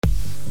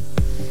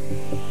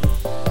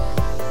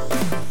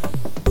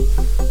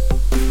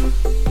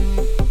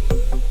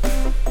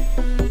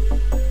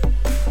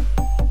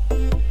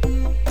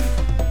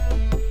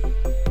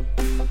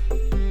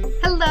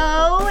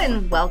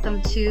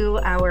welcome to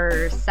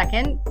our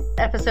second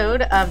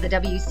episode of the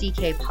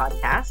WCK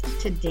podcast.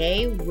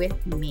 Today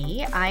with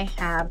me, I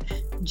have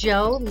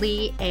Joe,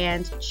 Lee,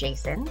 and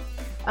Jason.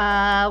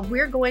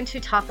 We're going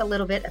to talk a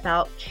little bit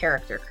about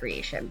character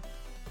creation.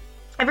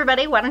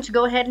 Everybody, why don't you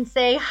go ahead and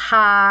say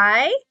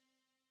hi?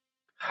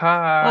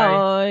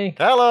 Hi.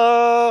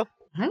 Hello.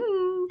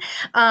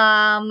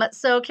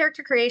 So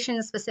character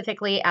creation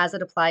specifically as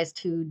it applies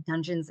to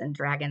Dungeons and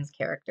Dragons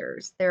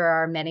characters. There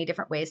are many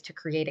different ways to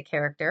create a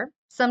character.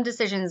 Some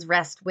decisions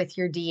rest with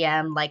your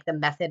DM, like the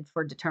method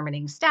for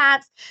determining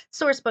stats,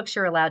 source books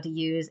you're allowed to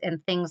use,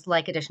 and things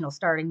like additional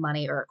starting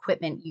money or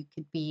equipment you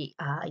could be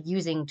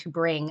using to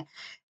bring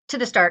to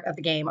the start of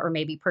the game, or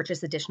maybe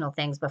purchase additional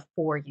things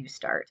before you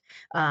start.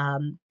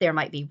 There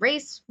might be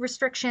race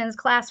restrictions,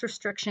 class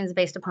restrictions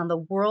based upon the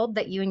world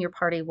that you and your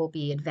party will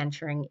be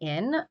adventuring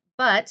in.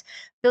 But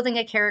building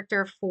a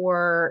character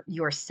for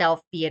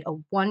yourself, be it a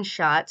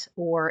one-shot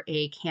or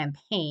a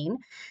campaign,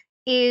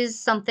 is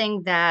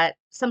something that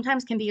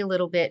sometimes can be a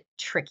little bit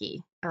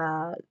tricky.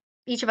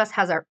 Each of us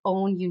has our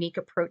own unique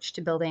approach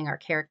to building our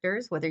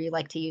characters, whether you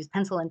like to use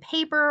pencil and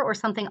paper or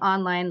something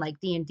online like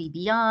D&D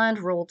Beyond,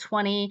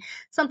 Roll20,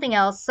 something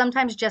else.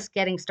 Sometimes just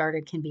getting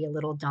started can be a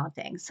little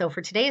daunting. So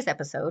for today's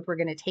episode, we're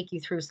going to take you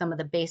through some of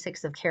the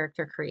basics of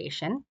character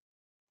creation.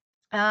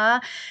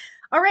 All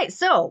right,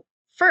 so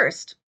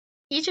first,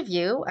 each of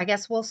you, I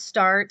guess we'll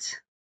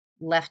start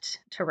left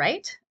to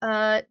right.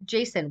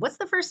 Jason, what's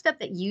the first step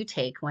that you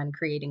take when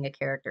creating a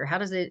character? How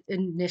does it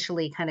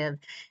initially kind of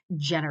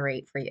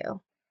generate for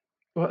you?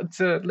 Well, it's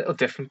a little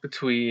different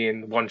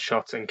between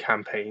one-shots and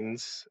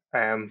campaigns,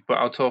 but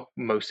I'll talk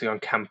mostly on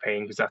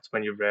campaign because that's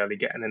when you're really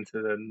getting into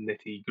the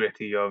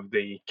nitty-gritty of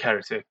the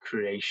character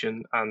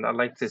creation. And I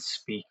like to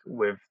speak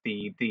with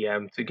the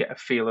DM to get a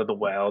feel of the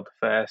world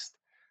first.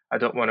 I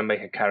don't want to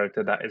make a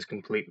character that is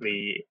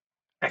completely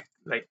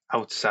like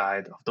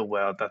outside of the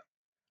world that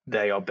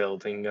they are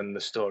building and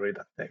the story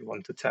that they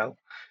want to tell.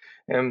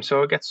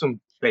 So I get some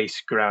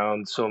base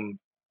ground, some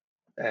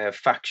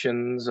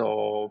factions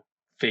or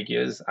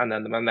figures, and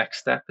then my next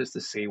step is to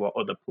see what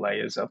other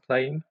players are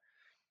playing.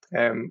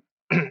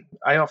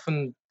 I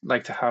often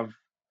like to have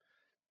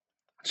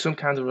some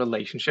kind of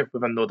relationship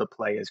with another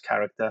player's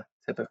character,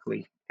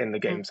 typically in the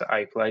games that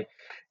I play.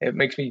 It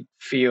makes me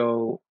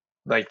feel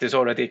like there's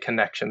already a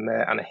connection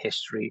there and a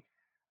history.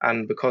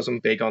 And because I'm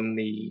big on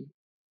the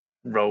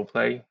role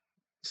play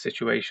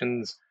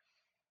situations,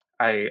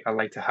 I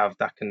like to have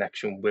that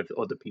connection with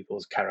other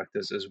people's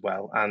characters as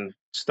well, and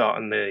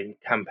starting the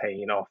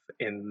campaign off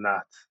in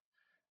that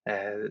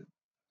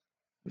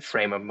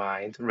frame of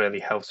mind really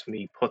helps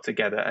me put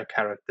together a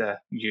character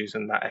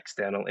using that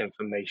external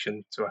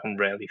information so I can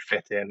really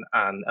fit in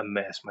and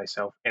immerse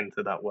myself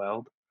into that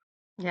world.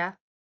 Yeah,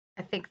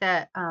 I think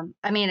that,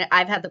 I mean,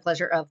 I've had the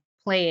pleasure of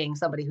playing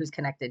somebody who's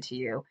connected to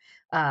you.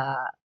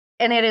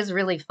 And it is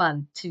really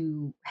fun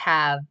to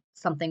have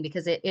something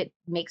because it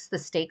makes the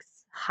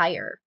stakes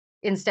higher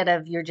instead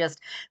of you're just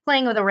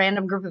playing with a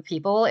random group of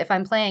people. If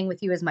I'm playing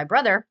with you as my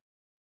brother,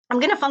 I'm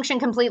going to function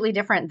completely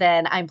different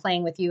than I'm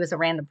playing with you as a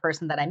random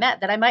person that I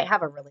met that I might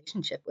have a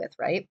relationship with,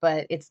 right?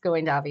 But it's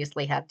going to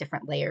obviously have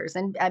different layers.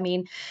 And I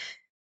mean,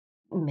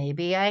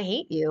 maybe I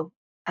hate you.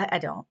 I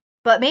don't.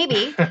 But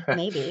maybe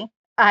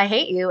I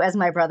hate you as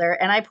my brother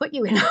and I put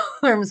you in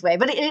harm's way.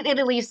 But it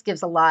at least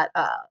gives a lot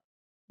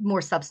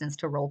more substance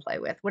to role play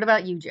with. What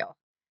about you, Jill?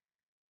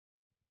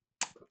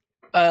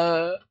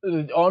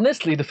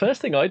 Honestly, the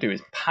first thing I do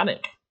is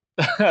panic.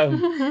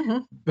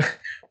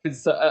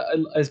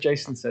 As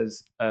Jason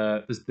says,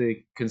 there's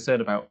the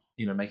concern about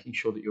making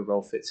sure that your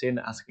role fits in,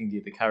 asking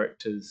the other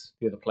characters,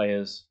 the other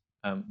players,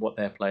 what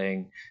they're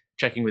playing,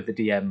 checking with the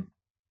DM,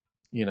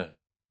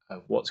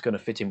 what's going to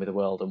fit in with the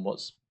world and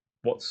what's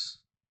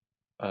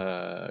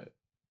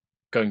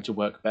going to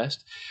work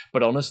best.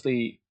 But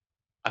honestly,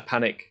 I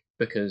panic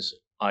because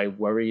I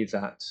worry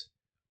that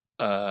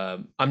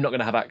I'm not going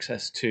to have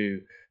access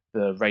to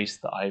the race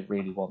that I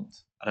really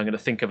want, and I'm going to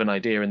think of an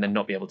idea and then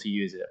not be able to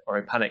use it. Or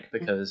I panic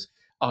because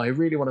I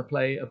really want to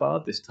play a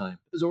bard this time.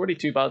 There's already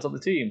 2 bards on the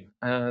team,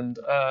 and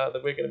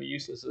that we're going to be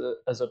useless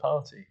as a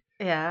party.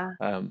 Yeah.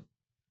 And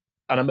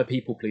I'm a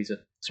people pleaser,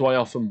 so I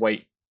often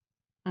wait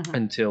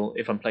until,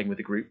 if I'm playing with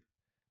a group,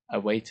 I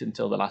wait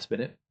until the last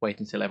minute, wait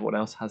until everyone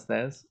else has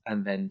theirs,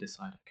 and then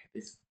decide,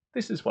 okay,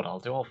 this is what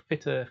I'll do. I'll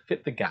fit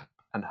the gap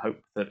and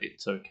hope that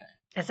it's okay.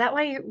 Is that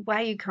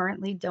why you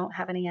currently don't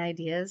have any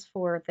ideas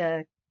for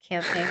the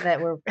campaign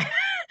that we're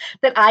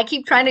that I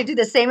keep trying to do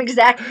the same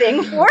exact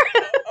thing for?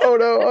 Oh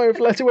no, I've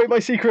let away my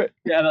secret.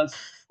 Yeah, that's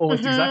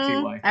almost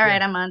exactly why. All right,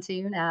 I'm on to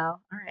you now.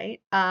 All right.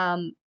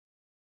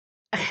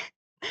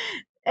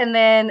 And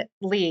then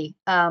Lee,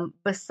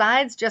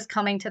 besides just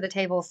coming to the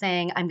table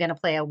saying I'm going to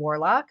play a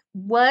warlock,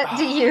 what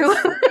do you?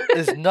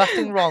 There's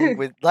nothing wrong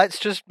with. Let's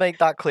just make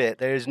that clear.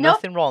 There is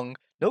nothing wrong.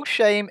 No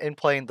shame in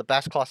playing the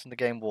best class in the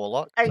game,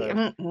 warlock.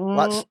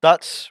 So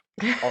that's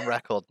on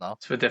record now.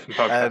 It's for a different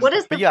podcast. What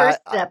is the first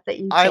step that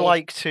you take? I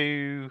like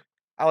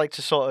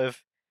to sort of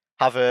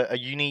have a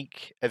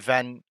unique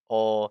event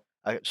or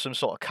some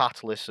sort of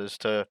catalyst as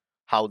to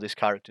how this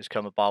character's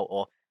come about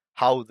or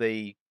how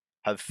they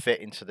have fit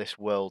into this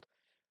world.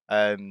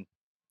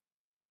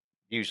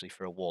 Usually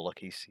for a warlock,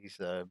 he's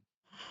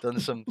done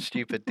some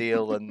stupid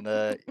deal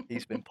and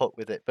he's been put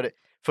with it. But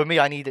for me,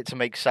 I need it to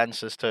make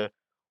sense as to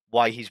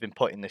why he's been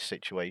put in this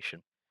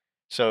situation.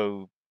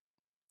 So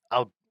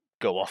I'll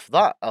go off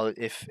that.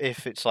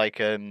 If it's like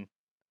the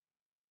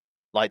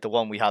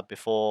one we had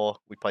before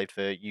we played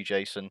for you,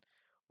 Jason,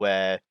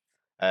 where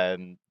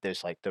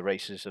there's like the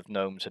races of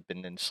gnomes had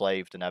been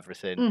enslaved and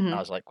everything. Mm-hmm. I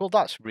was like, well,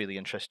 that's really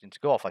interesting to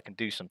go off. I can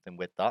do something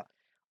with that.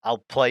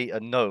 I'll play a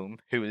gnome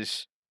who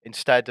is,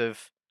 instead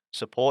of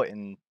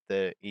supporting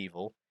the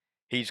evil,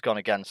 he's gone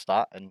against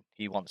that and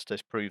he wants to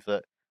prove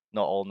that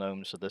not all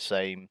gnomes are the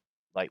same.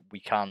 Like, we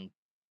can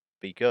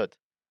be good.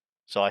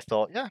 So I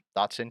thought, yeah,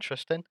 that's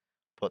interesting.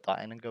 Put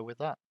that in and go with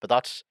that. But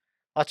that's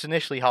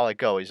initially how I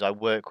go. Is I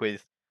work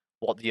with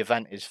what the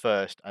event is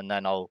first, and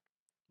then I'll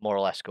more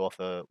or less go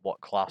for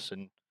what class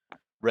and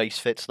race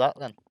fits that.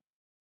 Then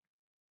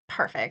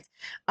Perfect.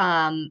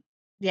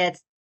 Yeah,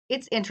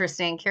 it's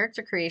interesting.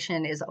 Character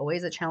creation is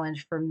always a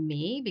challenge for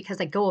me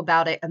because I go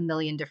about it a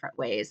million different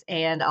ways,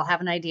 and I'll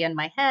have an idea in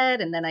my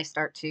head, and then I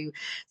start to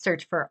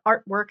search for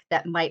artwork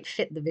that might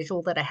fit the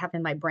visual that I have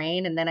in my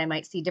brain, and then I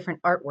might see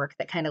different artwork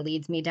that kind of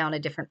leads me down a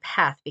different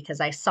path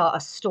because I saw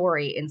a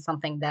story in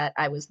something that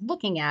I was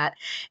looking at,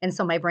 and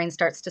so my brain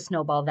starts to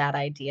snowball that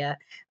idea.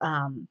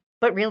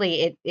 But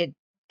really, it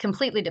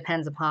completely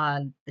depends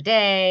upon the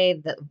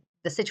day,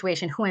 the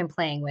situation, who I'm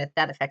playing with.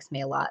 That affects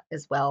me a lot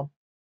as well.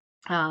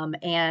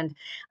 And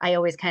I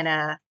always kind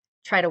of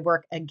try to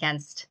work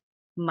against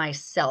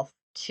myself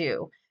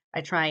too.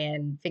 I try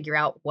and figure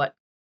out what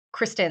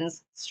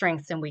Kristen's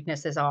strengths and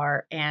weaknesses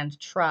are and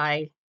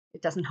try,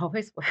 it doesn't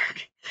always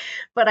work,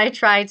 but I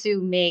try to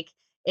make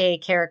a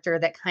character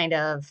that kind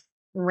of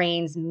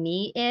reins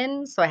me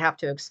in. So I have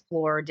to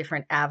explore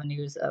different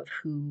avenues of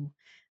who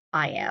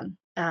I am.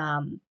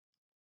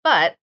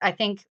 But I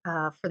think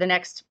for the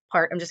next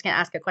part, I'm just going to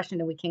ask a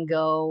question and we can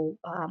go,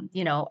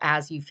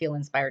 as you feel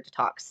inspired to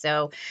talk.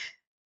 So,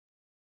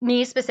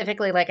 me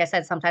specifically, like I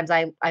said, sometimes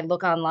I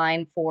look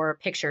online for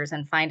pictures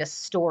and find a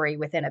story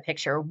within a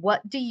picture.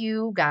 What do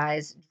you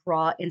guys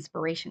draw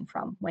inspiration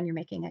from when you're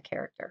making a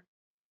character?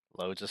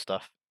 loads of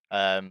stuff.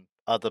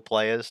 Other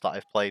players that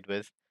I've played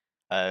with,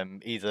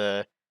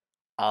 either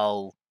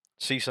I'll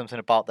see something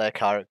about their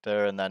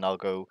character and then I'll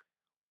go,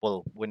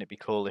 well, wouldn't it be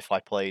cool if I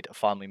played a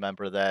family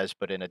member of theirs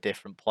but in a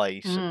different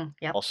place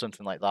Yep. or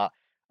something like that.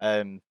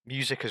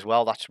 Music as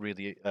well, that's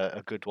really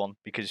a good one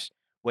because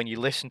when you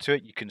listen to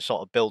it, you can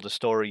sort of build a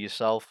story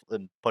yourself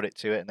and put it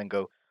to it and then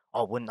go,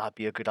 oh, wouldn't that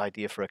be a good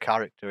idea for a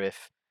character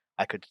if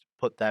I could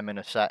put them in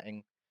a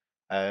setting?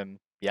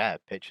 Yeah,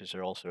 pictures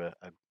are also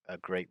a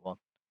great one.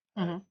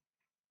 hmm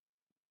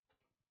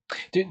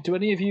Do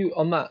any of you,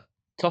 on that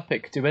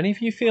topic, do any of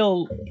you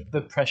feel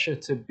the pressure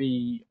to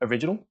be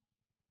original?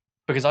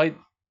 Because I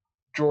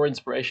draw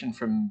inspiration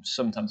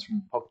sometimes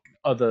from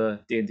other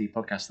D&D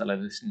podcasts that I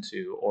listen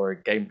to or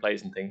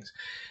gameplays and things.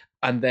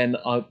 And then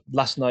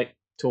last night,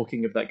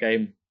 talking of that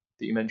game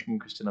that you mentioned,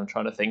 Kristen, I'm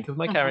trying to think of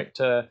my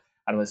character,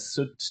 and I was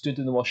stood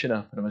in the washing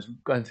up, and I was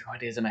going through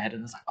ideas in my head,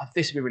 and I was like, oh,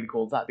 this would be really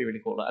cool, that'd be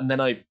really cool. And then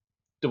I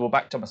double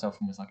backed on myself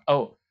and was like,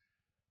 oh,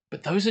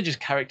 but those are just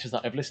characters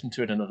that I've listened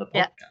to in another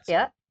podcast.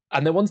 Yeah.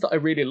 And they're ones that I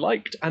really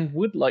liked and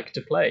would like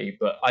to play,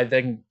 but I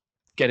then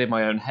get in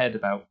my own head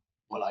about,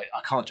 well, I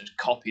can't just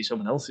copy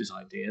someone else's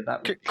idea.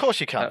 Of course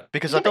you can,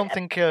 because I don't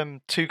think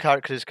two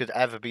characters could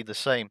ever be the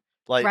same.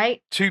 Like,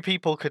 right? Two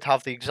people could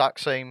have the exact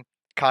same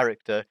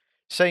character,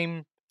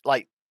 same,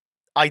 like,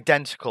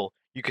 identical.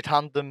 You could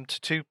hand them to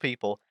two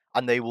people,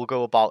 and they will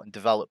go about and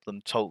develop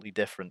them totally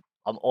different.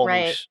 I'm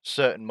almost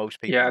certain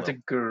most people. Yeah, will. I'd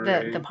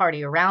agree. The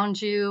party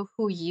around you,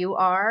 who you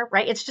are,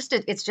 right? It's just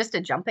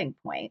a jumping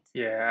point.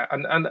 Yeah,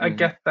 and I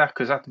get that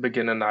because at the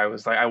beginning I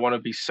was like, I want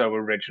to be so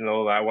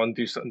original, I want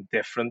to do something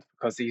different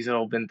because these have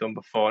all been done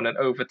before. And then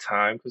over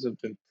time, because I've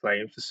been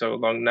playing for so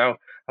long now,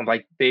 I'm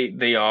like,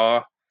 they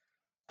are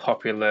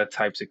popular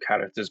types of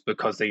characters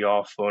because they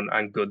are fun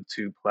and good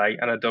to play,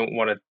 and I don't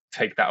want to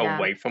take that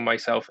away from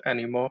myself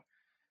anymore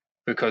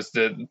because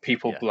the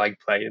people like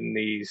playing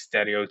these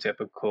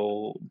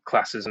stereotypical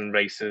classes and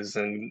races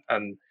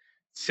and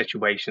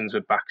situations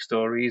with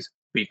backstories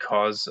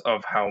because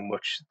of how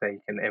much they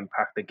can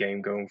impact the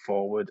game going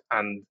forward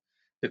and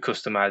the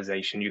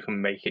customization. You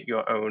can make it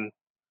your own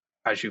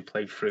as you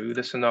play through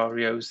the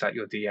scenarios that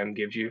your DM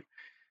gives you,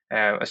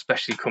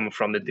 especially coming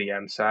from the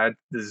DM side.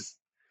 There's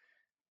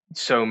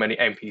so many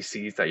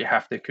NPCs that you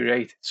have to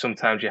create.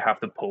 Sometimes you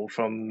have to pull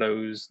from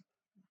those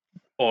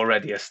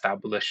already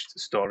established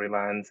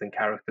storylines and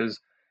characters.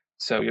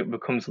 So it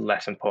becomes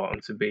less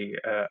important to be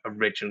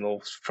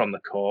original from the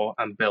core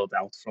and build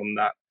out from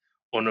that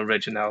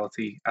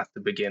unoriginality at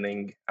the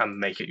beginning and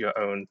make it your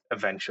own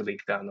eventually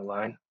down the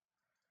line.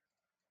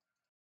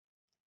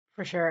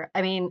 For sure.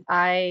 I mean,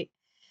 my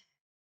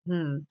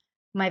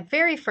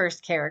very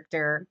first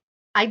character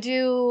I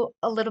do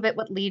a little bit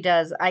what Lee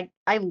does. I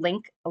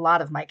link a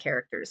lot of my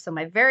characters. So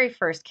my very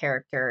first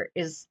character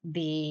is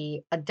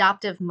the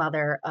adoptive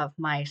mother of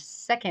my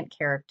second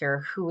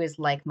character, who is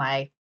like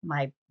my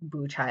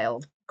boo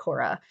child,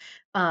 Cora.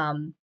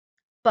 Um,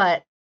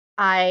 but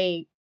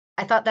I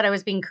I thought that I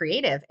was being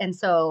creative, and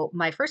so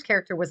my first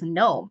character was a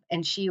gnome,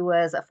 and she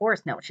was a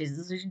forest gnome. She's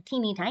this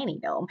teeny tiny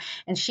gnome,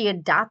 and she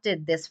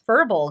adopted this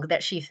furbolg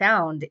that she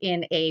found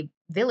in a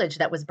village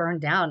that was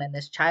burned down, and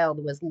this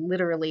child was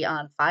literally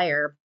on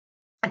fire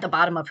at the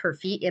bottom of her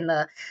feet in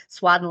the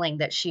swaddling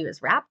that she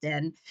was wrapped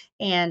in.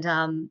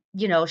 And,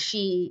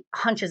 she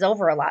hunches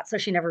over a lot. So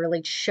she never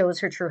really shows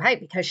her true height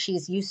because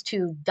she's used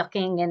to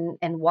ducking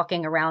and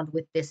walking around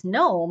with this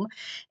gnome.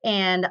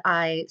 And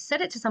I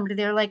said it to somebody,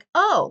 they're like,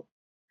 oh,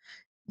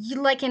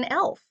 you like an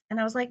elf. And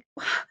I was like,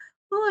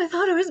 oh, I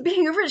thought I was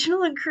being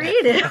original and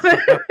creative.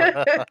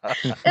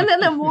 And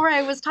then the more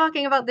I was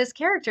talking about this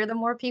character, the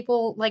more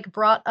people like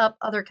brought up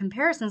other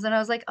comparisons. And I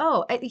was like,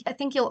 oh, I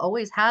think you'll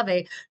always have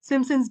a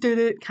Simpsons did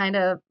it kind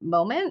of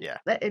moment, Yeah.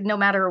 no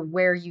matter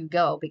where you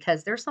go,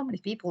 because there's so many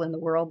people in the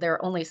world. There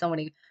are only so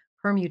many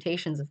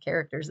permutations of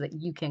characters that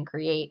you can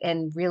create.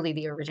 And really,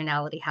 the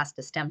originality has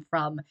to stem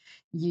from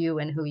you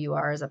and who you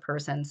are as a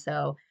person.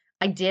 So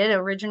I did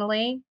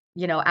originally,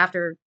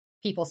 after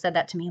people said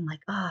that to me, I'm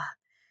like, oh,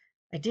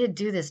 I did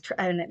do this,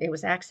 and it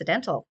was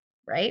accidental,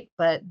 right?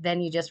 But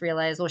then you just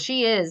realize, well,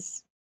 she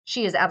is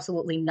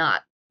absolutely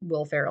not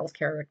Will Ferrell's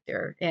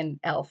character in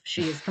Elf.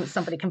 She is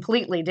somebody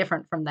completely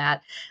different from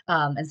that,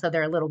 and so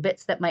there are little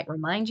bits that might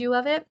remind you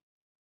of it,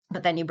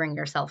 but then you bring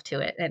yourself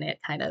to it, and it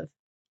kind of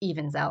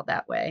evens out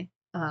that way.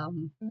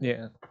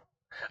 Yeah.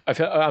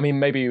 I mean,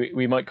 maybe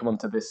we might come on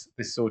to this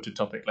sort of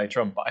topic later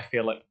on, but I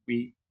feel like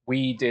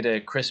we did a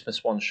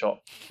Christmas one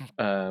shot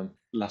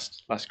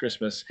last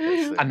Christmas,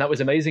 Excellent. and that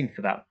was amazing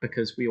for that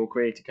because we all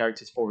created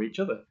characters for each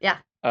other. Yeah.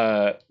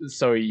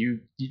 So you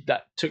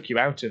that took you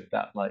out of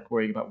that like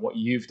worrying about what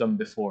you've done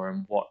before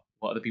and what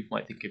other people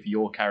might think of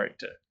your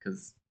character,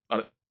 because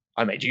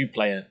I made you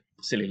play a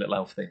silly little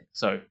elf thing,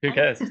 so who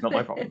cares? It's not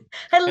my problem.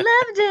 I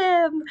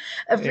loved him.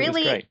 It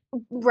Really,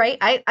 was great.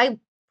 right? I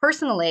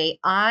personally,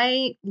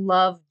 I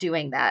love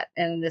doing that.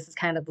 And this is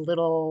kind of a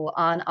little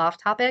on off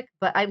topic,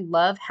 but I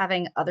love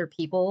having other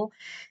people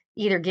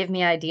either give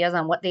me ideas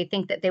on what they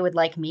think that they would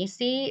like me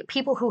see.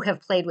 People who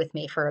have played with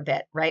me for a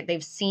bit, right?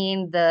 They've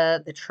seen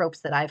the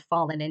tropes that I've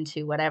fallen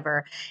into,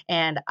 whatever,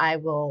 and I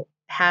will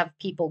have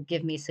people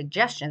give me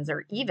suggestions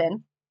or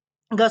even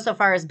go so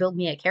far as build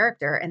me a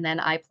character, and then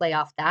I play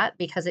off that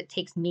because it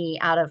takes me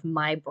out of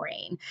my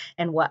brain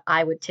and what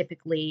I would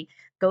typically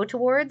go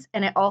towards.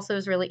 And it also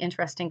is really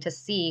interesting to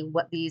see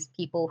what these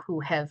people who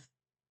have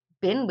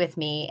been with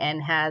me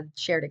and had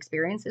shared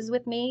experiences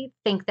with me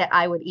think that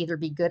I would either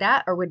be good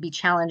at or would be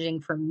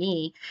challenging for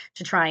me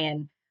to try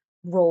and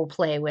role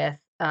play with.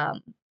 I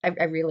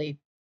really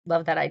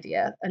love that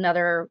idea.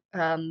 Another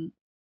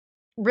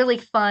really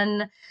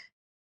fun,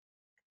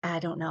 I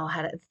don't know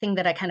how to thing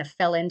that I kind of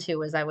fell into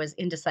was I was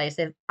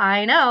indecisive.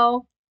 I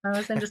know. I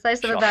was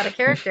indecisive about a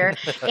character,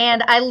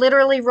 and I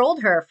literally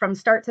rolled her from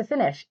start to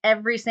finish,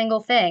 every single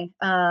thing.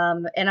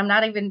 And I'm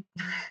not even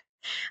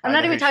I'm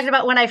not even talking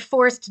about when I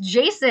forced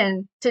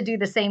Jason to do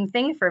the same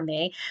thing for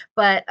me,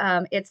 but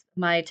it's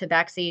my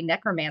Tabaxi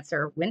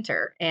necromancer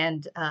Winter,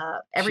 and She's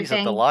a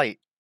everything. delight.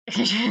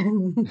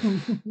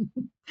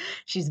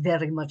 She's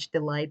very much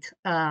delight.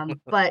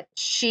 But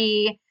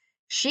she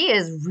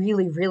is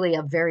really, really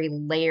a very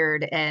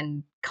layered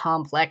and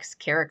complex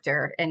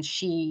character, and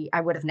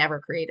I would have never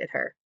created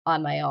her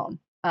on my own.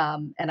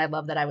 And I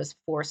love that I was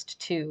forced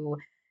to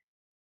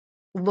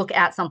look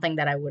at something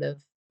that I would have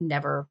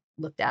never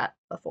looked at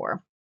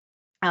before.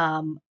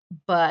 Um,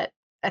 but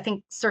I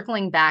think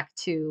circling back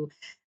to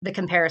the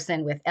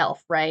comparison with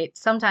Elf, right?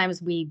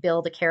 Sometimes we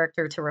build a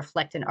character to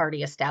reflect an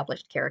already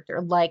established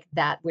character like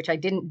that, which I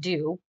didn't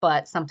do,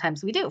 but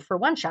sometimes we do. For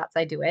one shots,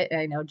 I do it. And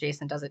I know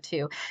Jason does it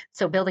too.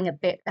 So building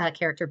a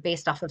character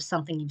based off of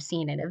something you've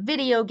seen in a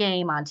video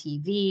game, on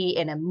TV,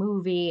 in a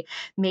movie,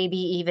 maybe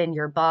even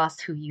your boss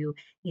who you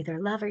either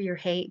love or you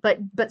hate,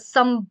 but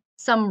some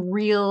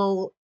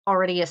real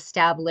already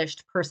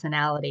established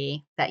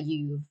personality that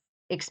you've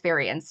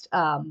experienced.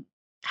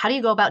 How do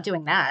you go about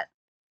doing that?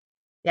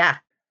 Yeah.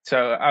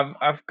 So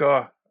I've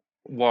got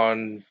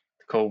one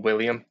called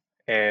William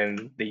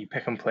in the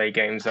pick and play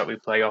games that we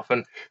play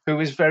often, who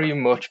is very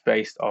much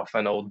based off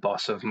an old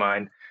boss of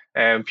mine,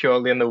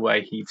 purely in the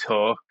way he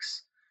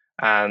talks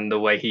and the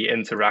way he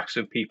interacts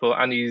with people.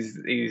 And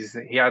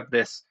he had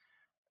this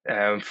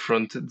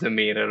front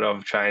demeanor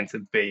of trying to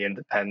be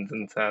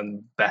independent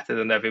and better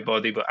than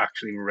everybody, but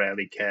actually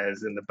rarely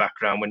cares in the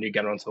background when you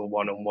get onto a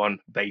one-on-one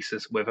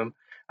basis with him.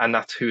 And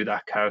that's who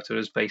that character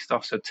is based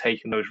off. So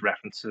taking those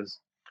references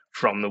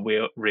from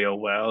the real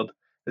world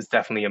has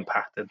definitely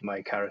impacted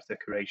my character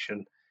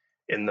creation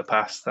in the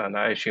past, and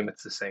I assume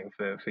it's the same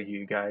for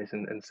you guys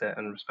in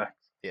certain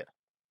respects.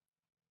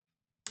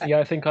 Yeah,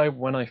 I think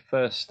when I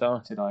first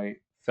started, I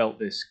felt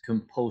this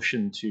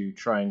compulsion to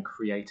try and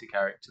create a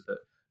character that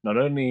not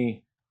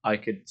only I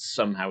could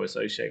somehow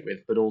associate with,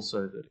 but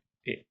also that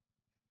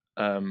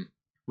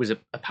was a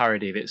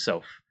parody of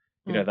itself.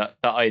 You Mm. know,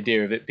 that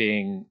idea of it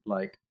being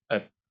like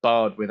a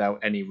bard without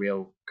any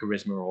real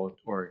charisma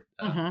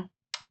Mhm.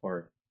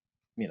 or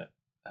you know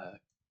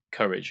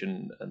courage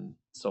and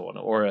so on,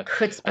 or a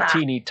Chutzpah.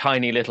 teeny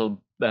tiny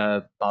little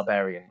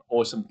barbarian,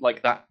 or some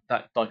like that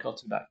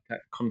dichotomy,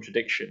 that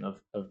contradiction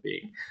of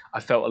being.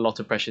 I felt a lot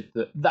of pressure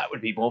that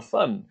would be more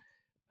fun,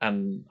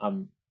 and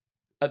I'm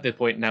at the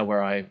point now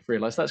where I've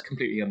realised that's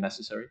completely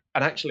unnecessary.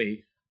 And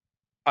actually,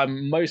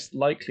 I'm most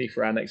likely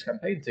for our next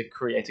campaign to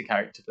create a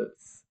character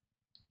that's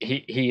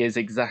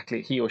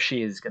he or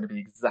she is going to be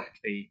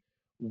exactly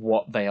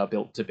what they are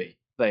built to be.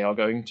 They are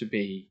going to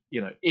be,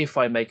 if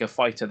I make a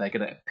fighter, they're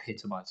going to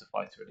epitomize a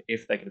fighter, and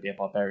if they're going to be a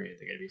barbarian,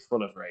 they're going to be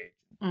full of rage.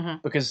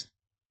 Mhm. Because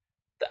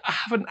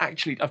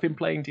I've been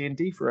playing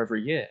D&D for over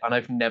a year, and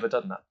I've never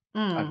done that.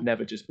 I've Mm.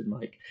 never just been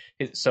like,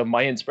 so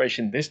my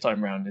inspiration this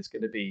time around is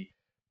going to be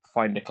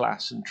find a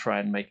class and try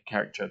and make a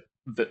character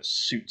that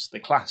suits the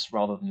class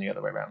rather than the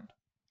other way around.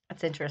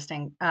 That's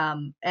interesting.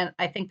 And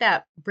I think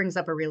that brings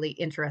up a really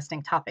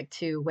interesting topic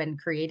too when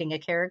creating a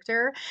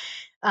character.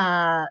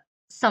 Uh,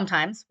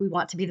 Sometimes we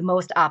want to be the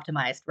most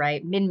optimized,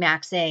 right?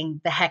 Min-maxing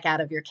the heck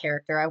out of your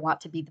character. I want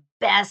to be the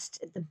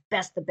best, the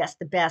best, the best,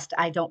 the best.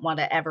 I don't want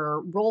to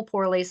ever roll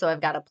poorly, so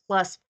I've got a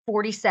plus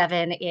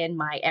 47 in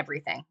my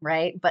everything,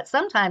 right? But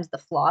sometimes the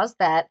flaws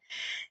that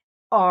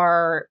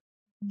are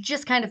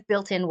just kind of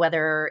built in,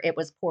 whether it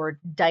was poor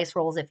dice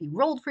rolls if you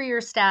rolled for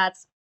your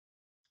stats,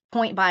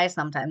 point buy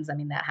sometimes. I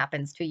mean, that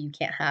happens too. You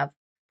can't have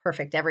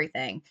perfect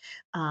everything.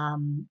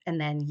 And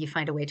then you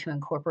find a way to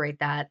incorporate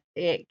that.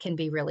 It can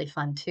be really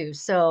fun too.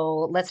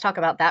 So let's talk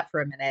about that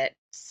for a minute.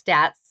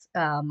 Stats,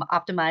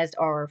 optimized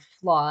or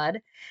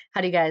flawed.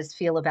 How do you guys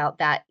feel about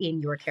that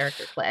in your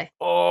character play?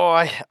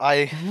 Oh,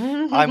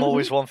 I'm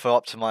always one for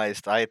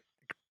optimized.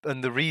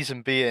 And the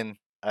reason being,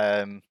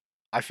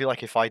 I feel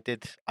like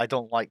I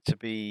don't like to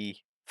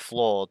be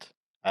flawed,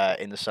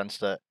 in the sense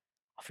that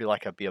I feel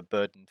like I'd be a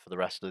burden for the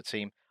rest of the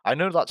team. I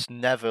know that's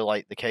never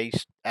like the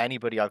case.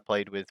 Anybody I've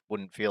played with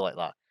wouldn't feel like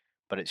that,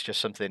 but it's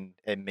just something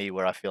in me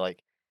where I feel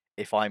like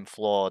if I'm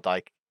flawed,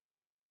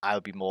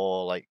 I'll be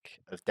more like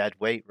of dead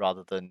weight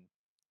rather than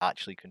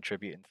actually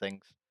contributing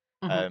things.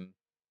 Mhm.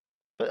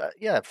 But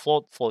yeah,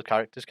 flawed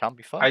characters can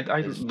be fun.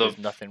 I There's love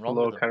nothing wrong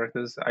with flawed them.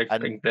 characters. I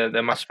And think they're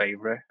my that's-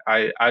 favorite.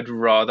 I'd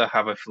rather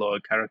have a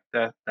flawed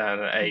character than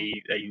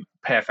Mm. a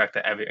perfect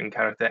at everything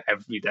character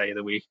every day of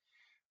the week,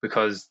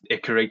 because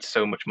it creates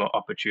so much more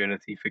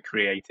opportunity for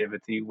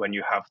creativity when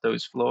you have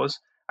those flaws.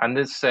 And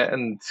there's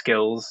certain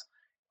skills.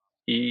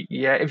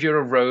 Yeah, if you're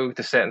a rogue,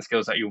 there's certain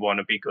skills that you want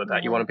to be good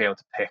at. You Yeah. want to be able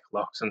to pick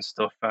locks and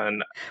stuff.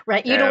 And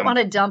Right. You don't um, want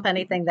to dump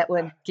anything that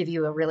would give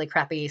you a really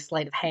crappy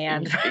sleight of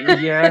hand.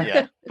 yeah,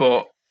 yeah,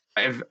 but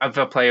if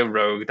I play a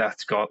rogue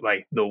that's got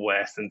like the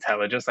worst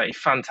intelligence, like he's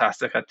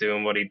fantastic at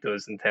doing what he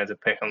does in terms of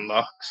picking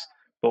locks,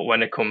 but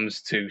when it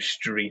comes to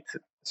street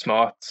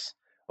smarts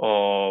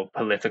or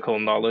political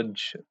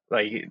knowledge,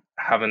 like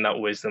having that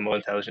wisdom or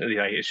intelligence,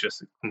 like it's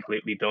just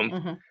completely dumb.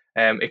 Mhm.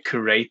 It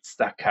creates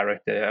that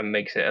character and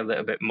makes it a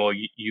little bit more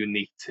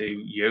unique to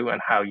you and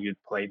how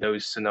you'd play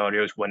those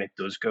scenarios when it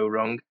does go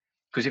wrong.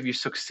 Because if you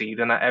succeed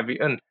in at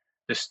everything,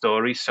 the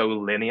story's so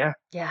linear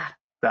Yeah.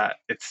 that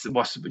it's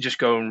what's just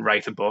go and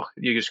write a book.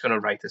 You're just going to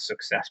write a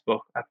success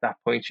book. At that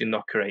point, you're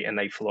not creating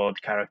a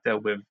flawed character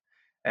with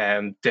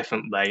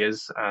different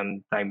layers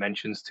and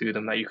dimensions to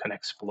them that you can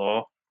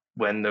explore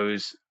when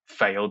those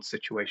failed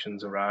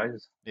situations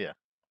arise. yeah.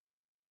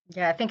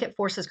 Yeah, I think it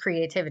forces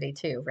creativity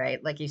too,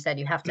 right? Like you said,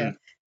 you have to Mm.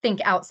 think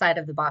outside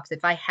of the box.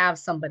 If I have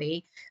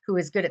somebody who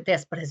is good at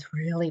this but is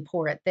really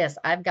poor at this,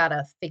 I've got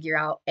to figure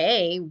out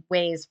A,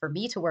 ways for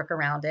me to work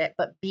around it,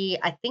 but B,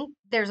 I think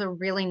there's a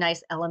really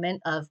nice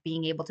element of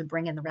being able to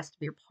bring in the rest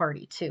of your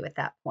party too at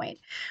that point,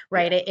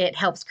 right? Yeah. It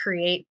helps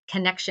create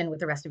connection with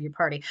the rest of your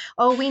party.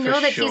 Oh, we For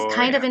know that he's sure,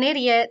 kind of yeah. an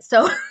idiot,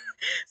 so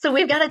so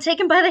we've got to take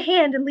him by the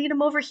hand and lead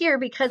him over here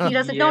because he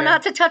doesn't know Yeah.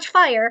 not to touch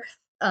fire.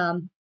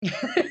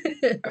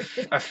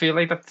 I feel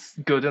like that's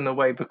good in a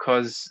way,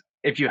 because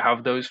if you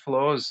have those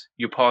flaws,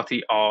 your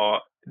party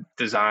are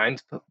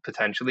designed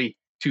potentially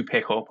to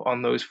pick up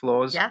on those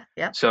flaws. Yeah,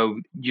 yeah. So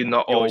you're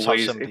not You always have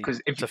always, somebody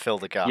because if to fill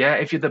the gap. yeah,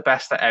 if you're the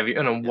best at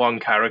everything and Yeah. one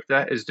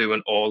character is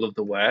doing all of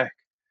the work,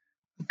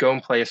 go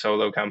and play a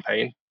solo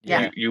campaign.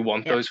 Yeah. You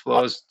want Yeah. those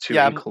flaws to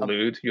yeah, I'm-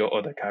 include your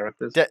other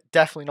characters.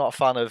 Definitely not a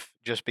fan of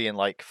just being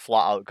like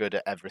flat out good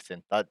at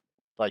everything. That,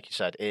 like you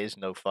said, it is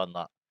no fun.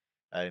 That.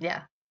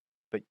 Yeah.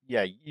 But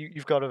yeah,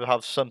 you've got to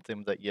have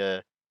something that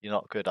you're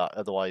not good at.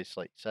 Otherwise,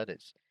 like you said,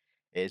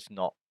 it's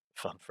not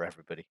fun for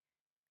everybody.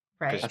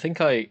 Right. I think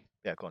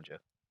Yeah, go on, Joe.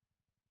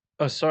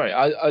 Oh, sorry.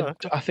 No,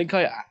 go. I think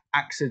I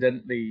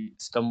accidentally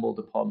stumbled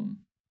upon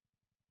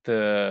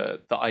the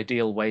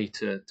ideal way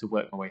to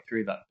work my way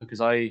through that, because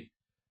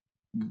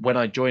when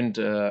I joined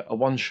a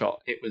one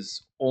shot, it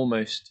was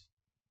almost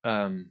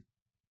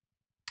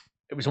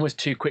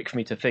too quick for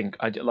me to think.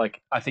 I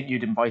think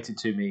you'd invited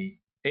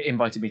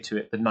me to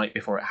it the night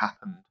before it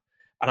happened,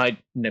 and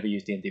I'd never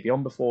used D&D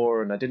Beyond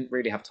before, and I didn't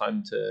really have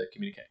time to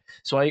communicate.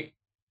 So I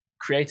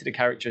created a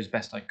character as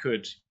best I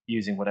could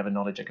using whatever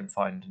knowledge I can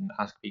find and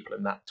ask people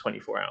in that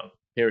 24-hour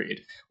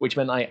period, which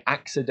meant I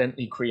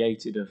accidentally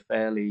created a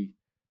fairly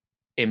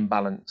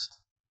imbalanced,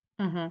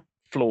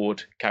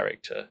 flawed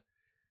character.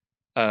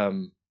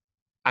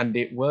 And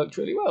it worked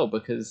really well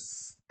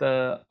because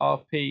the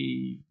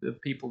RP, the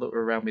people that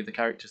were around me, the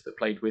characters that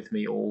played with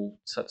me, all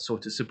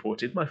sort of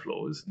supported my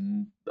flaws,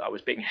 and I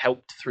was being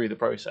helped through the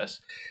process.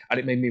 And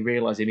it made me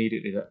realize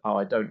immediately that,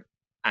 I don't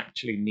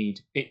actually need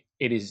it.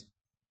 It is,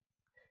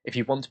 if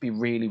you want to be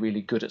really,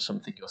 really good at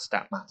something, your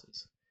stat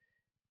matters.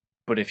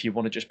 But if you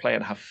want to just play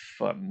and have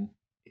fun,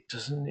 it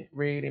doesn't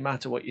really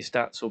matter what your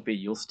stats will be.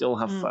 You'll still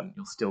have fun.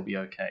 You'll still be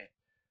okay.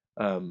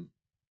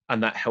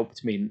 And that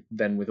helped me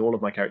then with all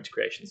of my character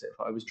creations. If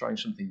I was trying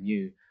something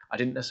new, I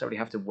didn't necessarily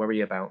have to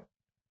worry about...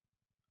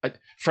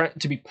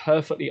 to be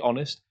perfectly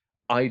honest,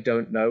 I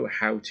don't know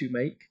how to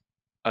make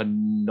a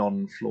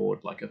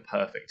non-flawed, like a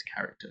perfect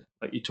character.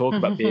 Like, you talk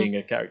about being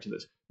a character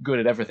that's good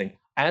at everything.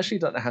 I actually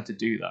don't know how to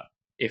do that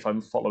if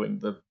I'm following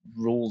the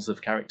rules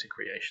of character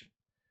creation.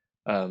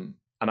 And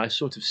I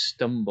sort of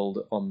stumbled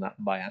on that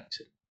by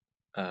accident.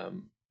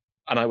 And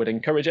I would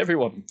encourage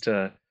everyone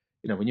to...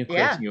 when you're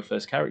creating your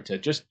first character,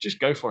 just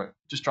go for it.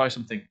 Just try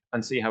something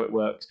and see how it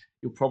works.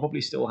 You'll probably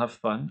still have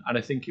fun, and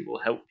I think it will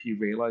help you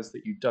realize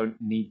that you don't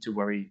need to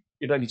worry.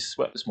 You don't need to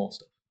sweat the small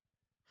stuff.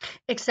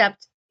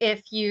 Except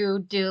if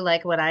you do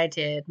like what I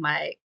did,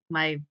 the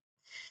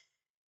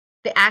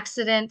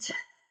accident.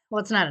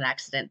 Well, it's not an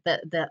accident.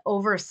 The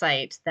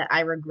oversight that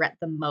I regret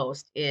the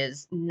most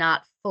is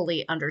not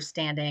fully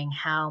understanding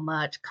how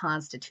much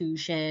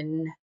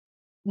Constitution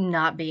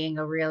not being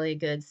a really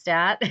good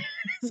stat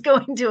is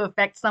going to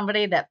affect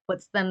somebody that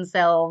puts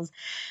themselves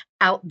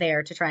out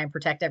there to try and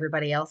protect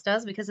everybody else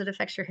does, because it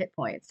affects your hit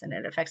points and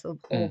it affects a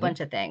whole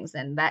bunch of things.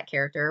 And that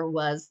character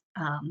was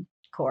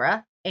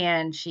Cora,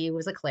 and she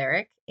was a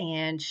cleric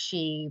and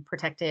she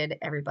protected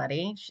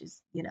everybody.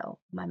 She's,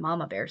 my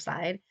mama bear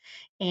side.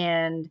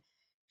 And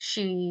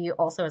she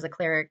also, as a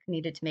cleric,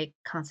 needed to make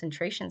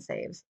concentration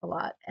saves a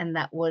lot. And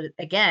that would,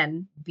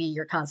 again, be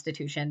your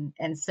constitution.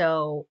 And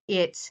so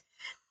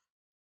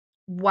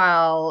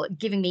while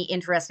giving me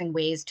interesting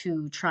ways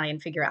to try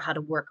and figure out how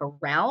to work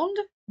around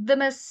the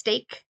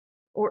mistake,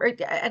 or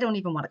I don't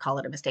even want to call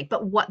it a mistake,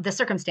 but what the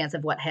circumstance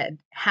of what had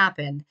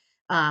happened,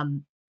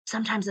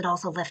 sometimes it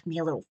also left me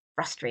a little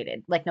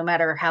frustrated. Like, no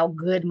matter how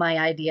good my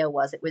idea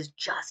was, it was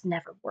just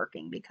never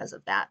working because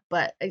of that.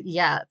 But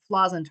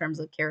flaws in terms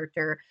of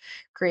character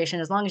creation,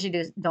 as long as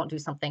you don't do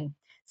something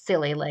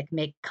silly like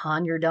make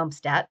con your dump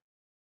stat,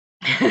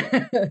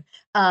 I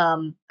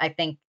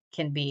think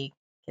can be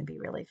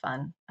really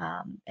fun.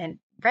 And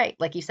right,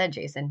 like you said,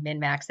 Jason,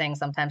 min-maxing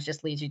sometimes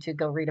just leads you to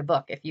go read a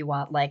book if you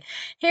want, like,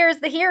 here's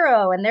the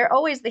hero and they're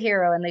always the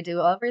hero and they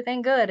do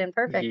everything good and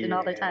perfect and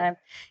all the time.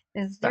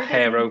 The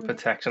hero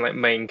protection, like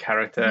main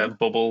character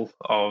bubble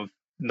of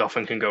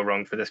nothing can go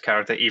wrong for this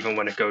character. Even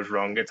when it goes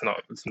wrong, it's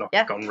not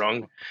gone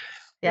wrong.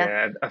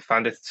 I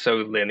found it so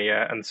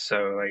linear and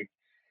so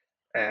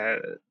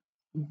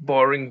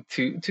boring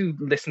to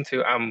listen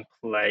to and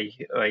play.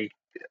 Like,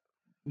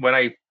 when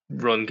I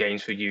run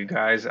games for you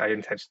guys, I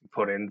intentionally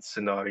put in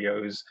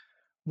scenarios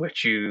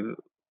which you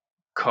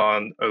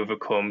can't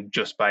overcome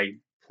just by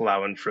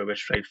plowing through it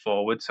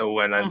straightforward. So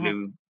when I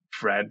knew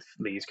Fred,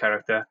 Lee's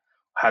character,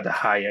 had a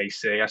high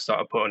AC, I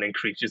started putting in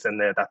creatures in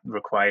there that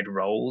required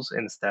rolls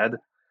instead.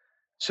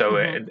 So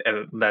it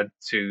led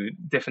to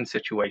different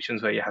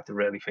situations where you had to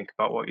really think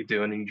about what you're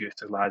doing and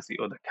utilize the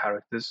other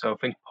characters. So I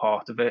think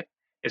part of it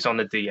is on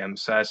the DM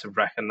side to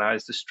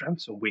recognize the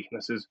strengths and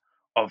weaknesses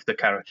of the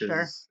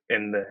characters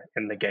in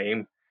the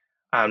game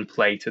and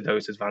play to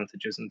those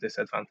advantages and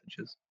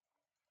disadvantages.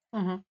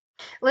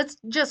 Let's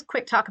just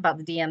quick talk about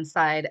the DM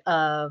side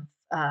of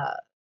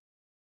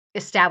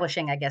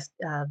establishing, I guess,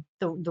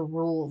 the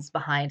rules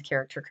behind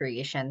character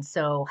creation.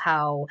 So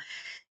how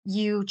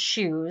you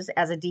choose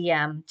as a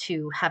DM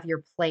to have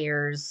your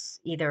players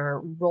either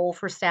roll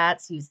for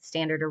stats, use the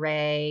standard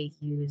array,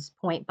 use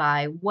point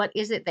buy. What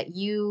is it that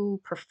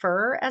you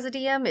prefer as a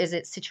DM? Is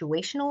it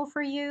situational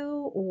for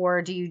you,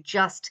 or do you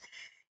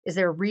is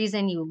there a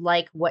reason you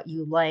like what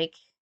you like?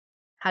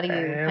 How do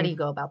you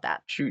go about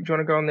that? Do you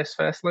want to go on this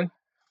firstly?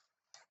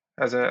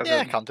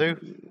 I can do.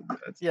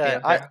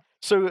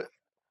 So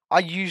I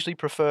usually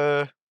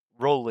prefer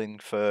rolling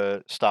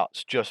for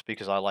stats just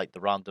because I like the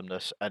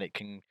randomness, and it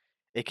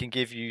can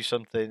give you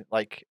something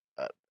like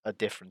a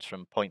difference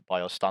from point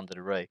buy or standard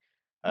array,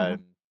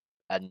 and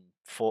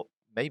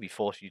maybe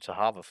force you to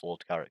have a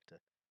flawed character.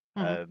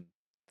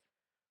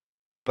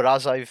 But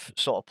as I've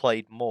sort of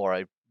played more,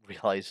 I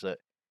realize that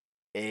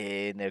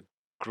in a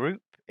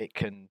group it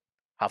can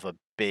have a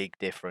big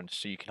difference.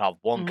 So you can have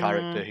one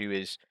character who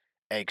is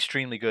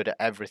extremely good at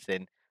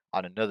everything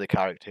and another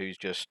character who's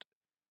just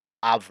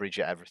average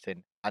at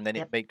everything, and then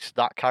it makes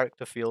that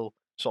character feel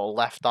sort of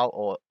left out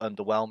or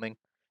underwhelming,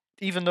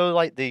 even though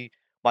like they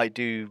might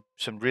do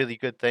some really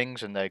good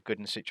things and they're good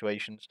in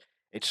situations.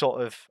 It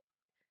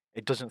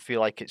doesn't feel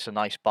like it's a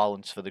nice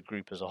balance for the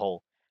group as a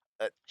whole.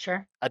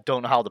 Sure. I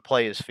don't know how the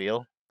players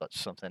feel, that's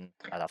something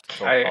I'd have to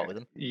talk about with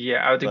him.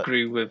 I would But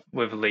agree with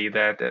Lee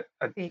there.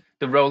 That Y-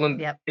 the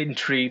Roland Yep.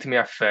 intrigued me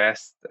at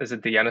first as a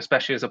DM,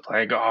 especially as a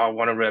player. Go, I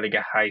want to really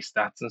get high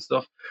stats and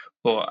stuff.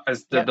 But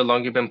as Yep. the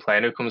longer you've been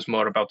playing, it becomes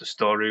more about the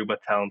story we're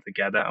telling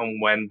together.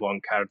 And when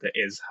one character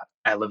is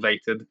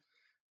elevated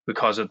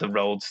because of the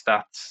rolled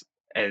stats,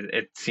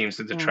 it seems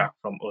to Mm. detract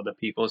from other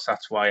people's.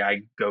 That's why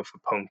I go for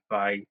punk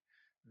buy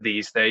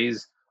these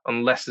days.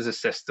 Unless there's a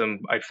system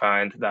I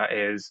find that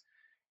is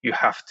you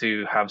have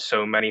to have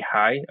so many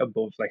high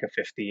above like a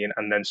 15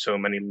 and then so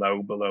many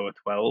low below a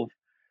 12.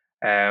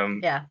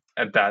 Yeah.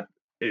 And that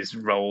is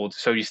rolled.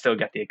 So you still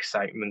get the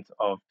excitement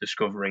of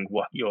discovering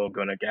what you're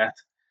going to get.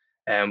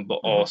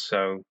 But Mhm.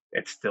 also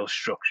it's still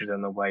structured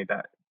in a way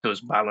that does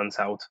balance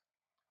out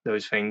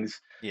those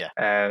things.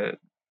 Yeah.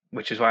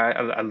 Which is why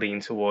I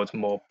lean towards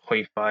more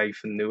point buy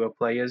for newer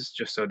players,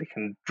 just so they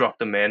can drop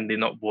them in. They're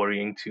not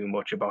worrying too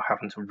much about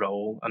having to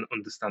roll and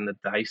understand the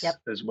dice Yep.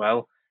 as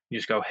well. You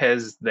just go,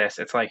 here's this.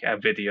 It's like a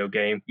video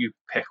game. You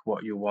pick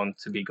what you want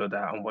to be good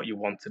at and what you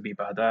want to be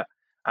bad at,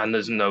 and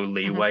there's no Mhm.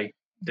 leeway.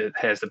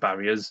 Here's the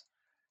barriers.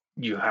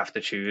 You have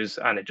to choose,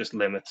 and it just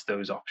limits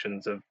those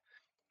options of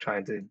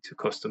trying to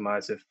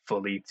customize it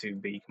fully to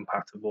be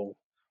compatible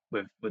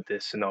with the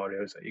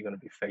scenarios that you're going to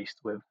be faced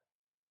with.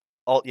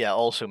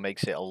 Also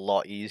makes it a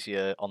lot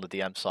easier on the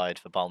DM side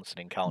for balancing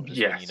encounters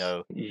when you Yes.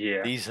 know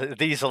Yeah.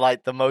 these are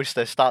like the most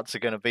their stats are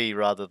going to be,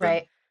 rather than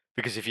Right.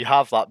 because if you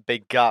have that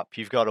big gap,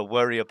 you've got to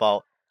worry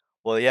about,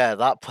 well, yeah,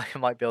 that player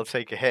might be able to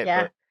take a hit,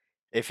 Yeah. but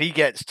if he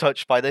gets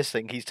touched by this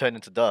thing, he's turned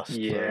into dust. So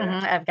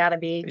Yeah. I've got to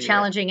be Yeah.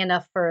 challenging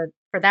enough for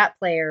that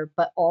player,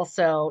 but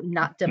also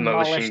not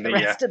demolish Demolishing the the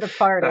rest of the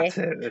party. that's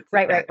it.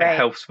 Right. It Right.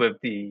 helps with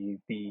the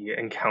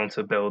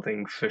encounter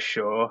building for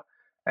sure.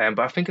 But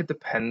I think it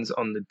depends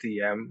on the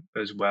DM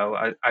as well.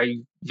 I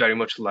very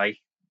much like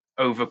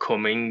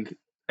overcoming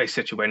a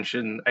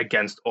situation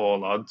against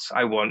all odds.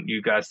 I want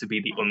you guys to be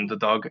the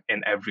underdog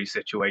in every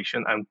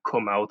situation and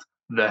come out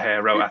the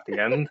hero at the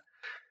end.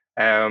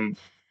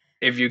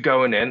 If you're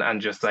going in and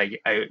just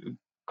like a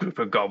group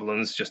of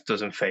goblins just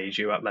doesn't phase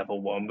you at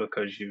level 1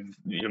 because you're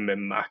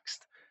min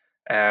maxed,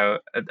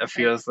 it Right.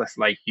 feels less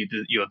like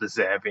you're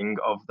deserving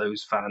of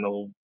those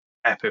final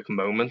epic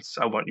moments.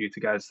 I want you to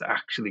guys to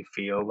actually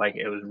feel like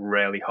it was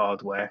really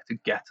hard work to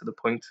get to the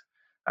point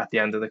at the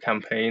end of the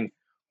campaign,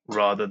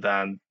 rather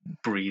than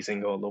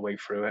breezing all the way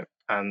through it.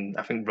 And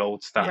I think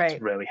rolled stats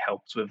Right. really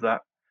helps with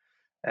that,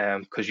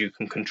 because you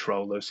can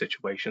control those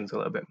situations a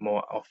little bit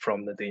more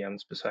from the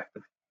DM's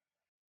perspective.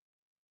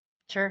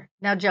 Sure.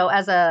 Now, Joe,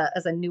 as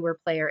a newer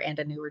player and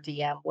a newer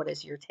DM, what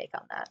is your take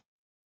on that?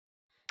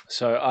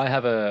 So I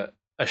have a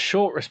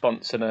short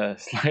response and a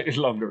slightly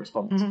longer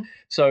response. Mhm.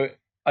 So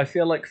I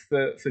feel like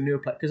for newer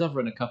players, because I've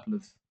run a couple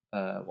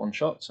of one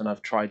shots and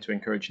I've tried to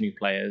encourage new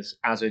players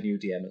as a new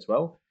DM as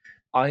well.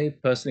 I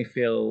personally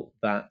feel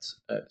that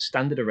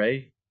standard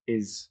array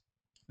is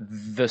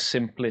the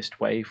simplest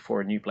way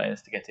for new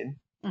players to get in.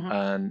 Mhm.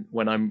 And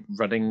when I'm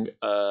running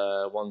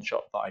a one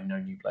shot that I know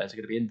new players are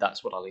going to be in,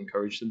 that's what I'll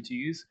encourage them to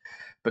use,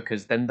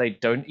 because then they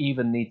don't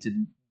even need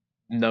to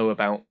know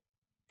about.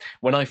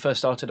 When I first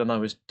started and I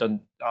was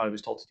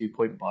told to do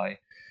point buy,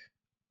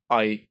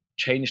 I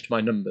changed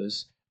my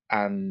numbers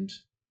and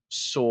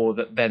saw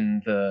that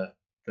then the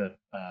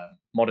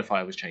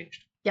modifier was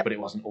changed, Yep. but it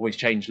wasn't always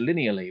changed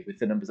linearly with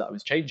the numbers that I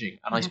was changing,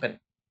 and I Mhm.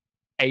 spent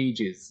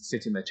ages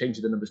sitting there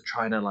changing the numbers,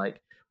 trying to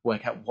like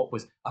work out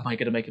am I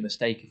going to make a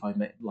mistake if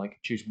I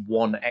choose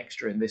one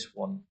extra in this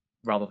one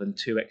rather than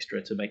two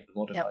extra to make the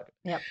modifier.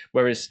 Yep.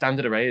 Whereas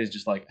standard array is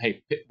just like,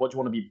 hey, what do you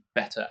want to be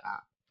better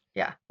at?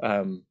 Yeah.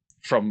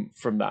 From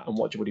that, and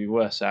what do you want to be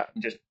worse at,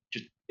 and just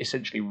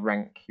essentially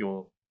rank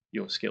your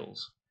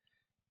skills.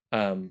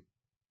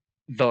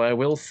 Though I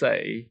will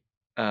say,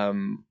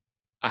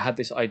 I had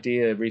this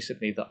idea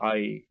recently that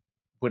I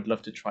would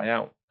love to try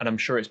out, and I'm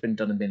sure it's been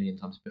done a million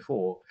times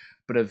before,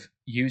 but of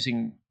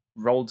using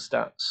rolled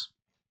stats.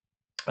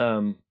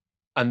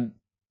 And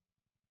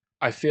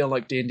I feel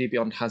like D&D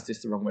Beyond has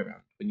this the wrong way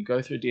around. When you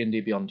go through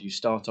D&D Beyond, you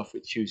start off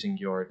with choosing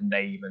your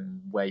name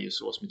and where your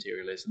source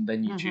material is, and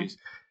then you choose.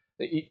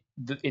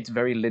 It's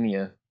very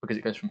linear because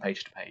it goes from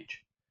page to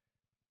page.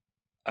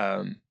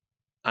 And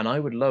I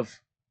would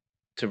love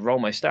to roll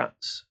my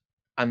stats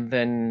and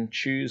then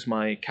choose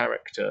my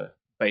character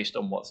based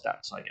on what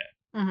stats I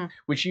get,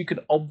 which you could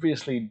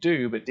obviously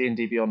do, but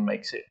D&D Beyond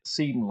makes it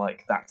seem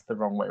like that's the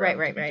wrong way around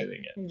to be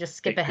doing it. You just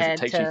skip ahead.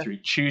 It takes you through,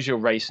 choose your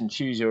race and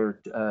choose your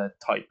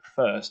type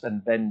first,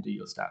 and then do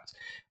your stats.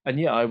 And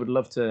yeah, I would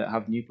love to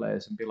have new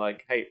players and be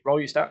like, hey, roll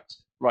your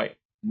stats. Right,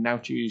 now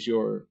choose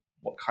your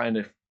what kind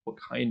of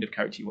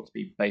character you want to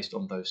be based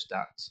on those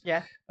stats.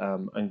 Yeah.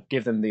 And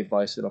give them the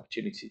advice and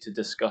opportunity to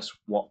discuss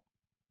what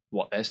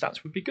their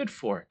stats would be good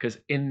for. Because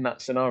in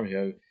that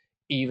scenario,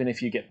 even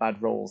if you get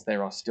bad rolls,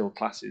 there are still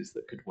classes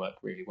that could work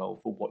really well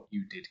for what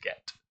you did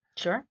get.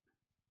 Sure.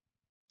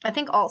 I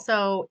think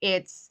also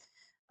it's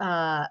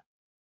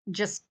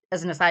just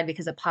as an aside,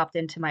 because it popped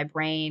into my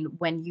brain,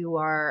 when you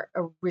are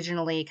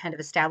originally kind of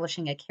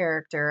establishing a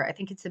character, I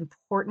think it's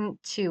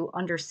important to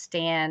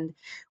understand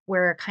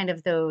where kind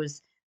of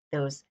those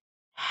those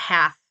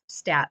half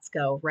stats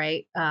go,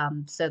 right?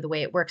 So the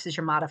way it works is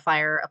your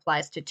modifier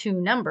applies to two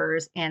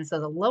numbers, and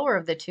so the lower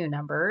of the two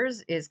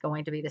numbers is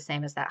going to be the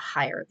same as that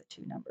higher of the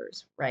two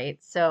numbers, right?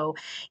 So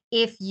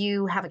if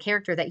you have a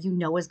character that you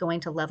know is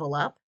going to level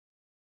up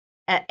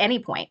at any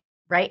point,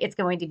 right? It's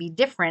going to be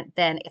different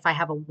than if I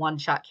have a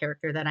one-shot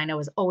character that I know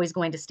is always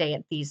going to stay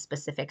at these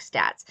specific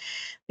stats.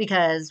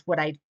 Because what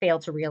I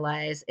failed to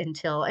realize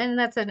until, and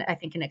that's I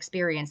think an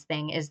experience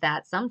thing, is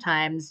that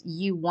sometimes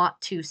you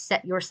want to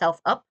set yourself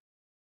up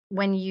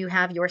when you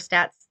have your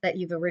stats that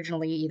you've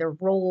originally either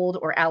rolled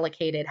or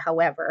allocated,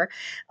 however,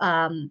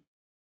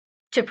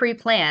 to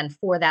pre-plan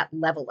for that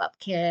level up.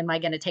 Am I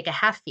going to take a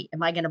half feat?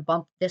 Am I going to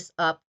bump this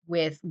up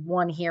with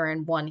one here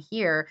and one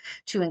here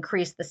to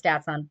increase the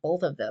stats on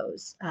both of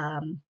those?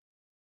 And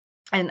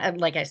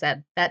like I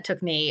said, that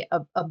took me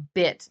a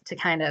bit to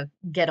kind of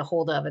get a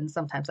hold of, and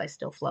sometimes I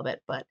still flub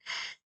it, but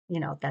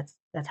that's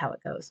how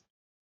it goes.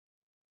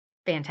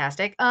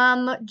 Fantastic.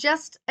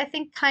 Just I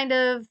think kind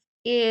of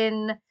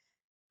in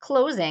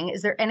closing,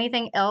 is there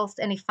anything else,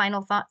 any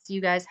final thoughts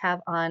you guys have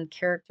on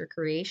character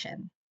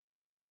creation?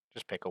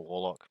 Just pick a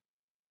warlock.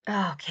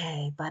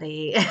 Okay,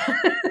 buddy.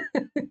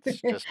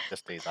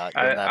 Just do that.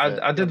 I'd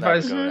You'll never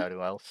advise go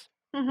anywhere else.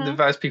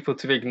 advise people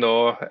to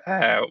ignore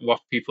what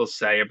people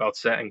say about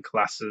certain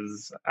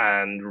classes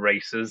and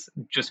races.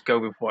 Just go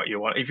with what you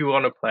want. If you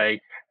want to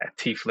play a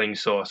tiefling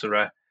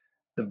sorcerer,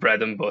 the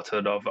bread and butter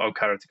of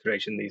character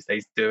creation these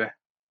days, do it.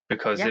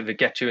 Because Yeah. if it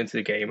gets you into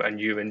the game and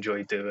you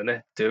enjoy doing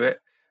it, do it.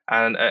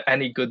 And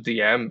any good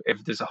DM,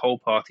 if there's a whole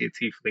party of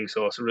tiefling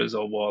sorcerers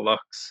or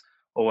warlocks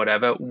or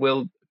whatever,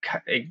 will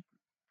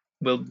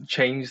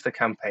change the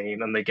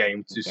campaign and the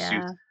game to suit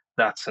Yeah.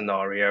 that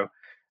scenario.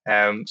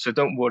 So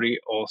don't worry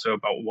also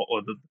about what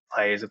other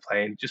players are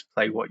playing. Just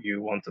play what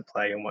you want to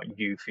play and what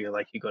you feel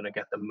like you're going to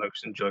get the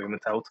most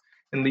enjoyment out.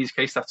 In Lee's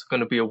case, that's going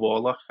to be a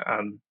warlock,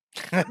 and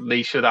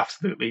Lee should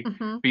absolutely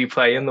be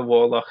playing the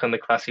warlock and the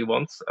class he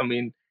wants. I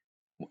mean,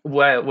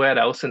 where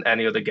else in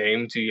any other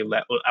game do you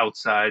let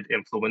outside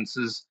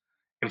influences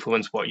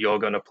influence what you're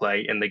going to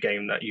play in the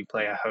game that you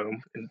play at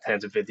home in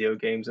terms of video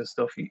games and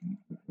stuff?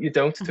 You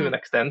don't to an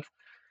extent.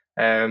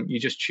 You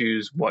just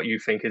choose what you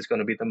think is going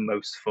to be the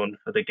most fun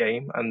for the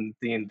game, and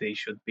D&D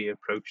should be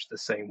approached the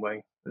same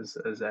way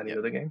as any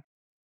other game.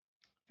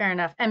 Fair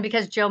enough. And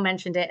because Joe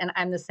mentioned it, and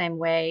I'm the same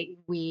way,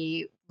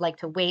 we like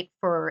to wait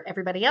for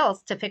everybody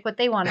else to pick what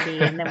they want to be,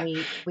 and then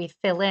we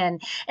fill in.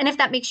 And if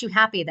that makes you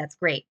happy, that's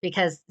great,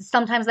 because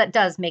sometimes that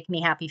does make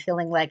me happy,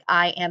 feeling like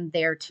I am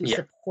there to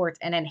support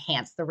and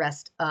enhance the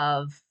rest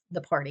of the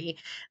party.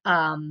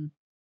 And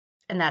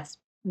that's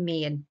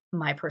me and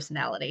my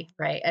personality,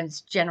 right? And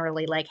it's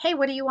generally like, hey,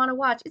 what do you want to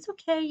watch? It's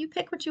okay, you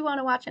pick what you want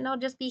to watch, and I'll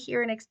just be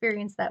here and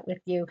experience that with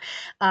you.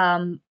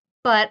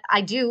 But I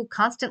do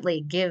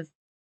constantly give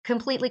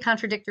completely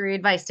contradictory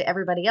advice to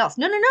everybody else.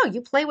 No,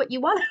 you play what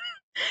you want.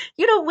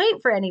 You don't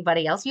wait for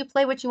anybody else. You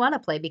play what you want to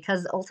play,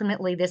 because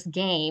ultimately this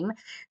game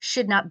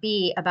should not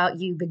be about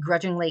you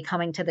begrudgingly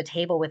coming to the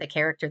table with a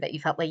character that you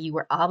felt like you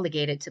were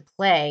obligated to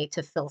play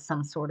to fill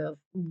some sort of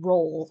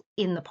role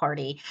in the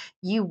party.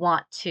 You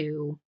want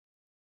to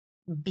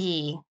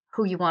be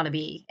who you want to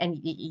be, and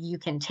you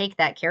can take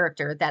that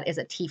character that is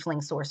a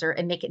tiefling sorcerer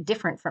and make it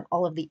different from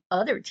all of the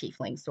other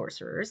tiefling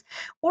sorcerers,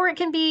 or it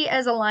can be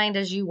as aligned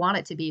as you want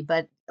it to be,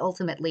 but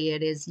ultimately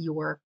it is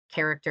your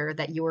character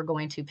that you are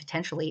going to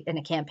potentially in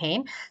a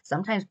campaign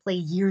sometimes play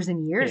years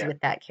and years with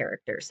that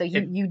character. So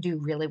you do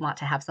really want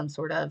to have some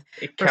sort of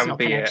it personal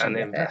can be connection an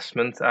with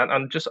investment.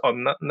 And just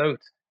on that note,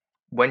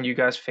 when you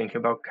guys think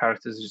about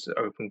characters, just an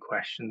open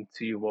question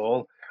to you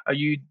all, are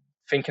you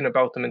thinking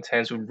about them in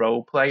terms of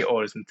role play,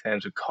 or is it in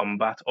terms of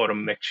combat, or a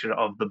mixture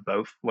of the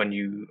both when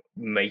you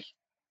make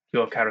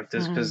your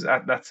characters? Because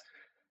that's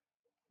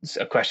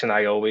a question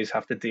I always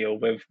have to deal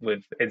with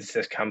is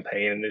this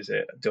campaign,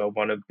 and do I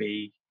want to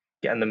be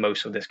getting the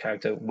most of this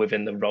character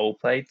within the role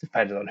play,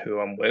 depending on who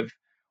I'm with,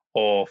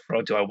 or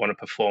do I want to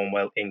perform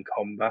well in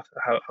combat?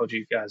 How do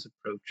you guys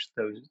approach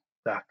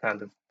that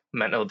kind of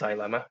mental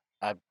dilemma?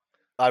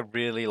 I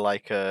really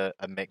like a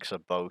mix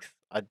of both.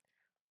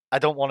 I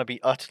don't want to be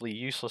utterly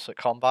useless at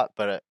combat,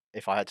 but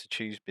if I had to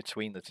choose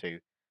between the two,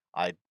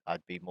 I'd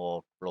be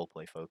more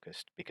roleplay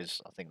focused,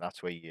 because I think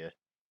that's where you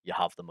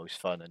have the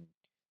most fun and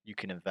you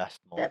can invest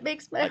more. That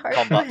makes my Like,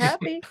 heart so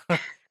happy.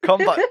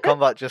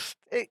 combat just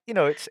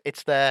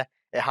it's there,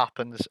 it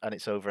happens, and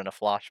it's over in a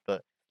flash.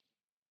 But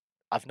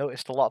I've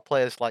noticed a lot of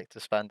players like to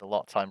spend a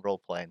lot of time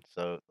role playing,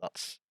 so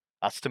that's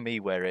to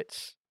me where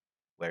it's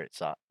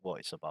at,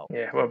 what it's about.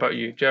 Yeah. What about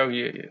you, Joe?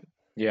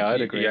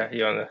 I'd agree. Yeah,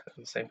 you're on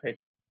the same page.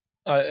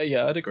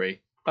 I'd agree.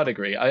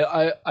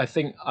 I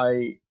think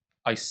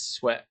I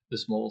sweat the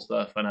small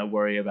stuff, and I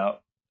worry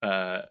about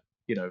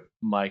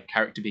my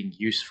character being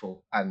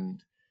useful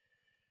and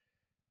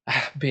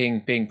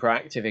being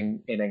proactive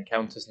in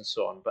encounters and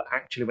so on. But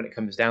actually, when it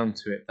comes down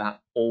to it,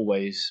 that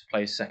always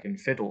plays second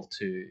fiddle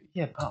to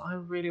but I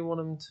really want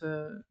him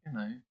to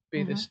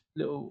be this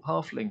little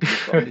halfling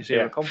who's got this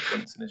zero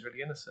confidence and is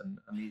really innocent,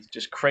 and he's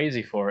just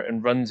crazy for it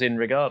and runs in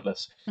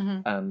regardless.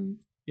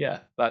 Yeah,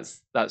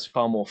 that's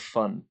far more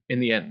fun. In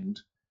the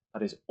end,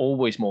 that is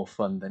always more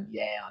fun than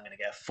I'm going to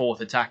get a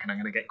fourth attack and I'm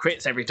going to get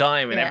crits every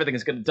time and Yeah.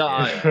 everything's going to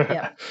die.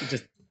 Yeah.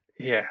 Just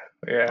Yeah,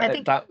 yeah. I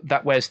think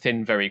that wears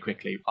thin very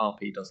quickly.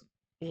 RP doesn't.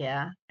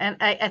 Yeah, and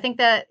I think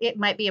that it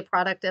might be a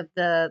product of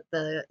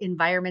the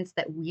environments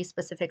that we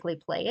specifically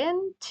play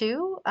in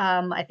too.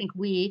 I think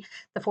the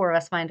four of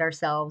us, find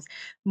ourselves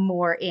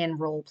more in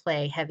role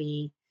play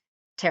heavy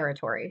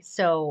territory.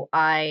 So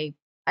I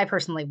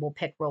personally will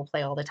pick role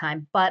play all the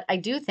time, but I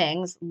do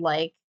things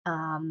like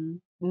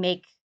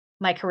make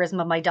my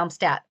charisma my dump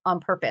stat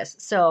on purpose.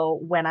 So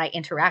when I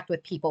interact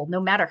with people, no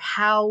matter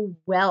how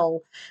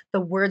well the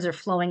words are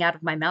flowing out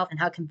of my mouth and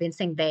how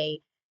convincing they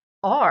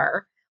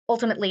are,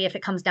 ultimately, if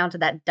it comes down to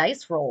that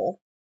dice roll,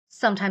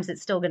 sometimes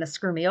it's still going to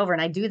screw me over.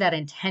 And I do that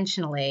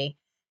intentionally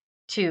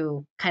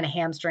to kind of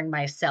hamstring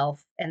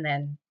myself and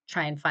then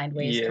try and find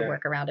ways to Yeah.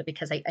 work around it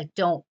because I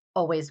don't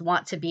always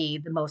want to be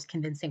the most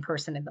convincing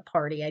person in the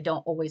party. I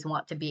don't always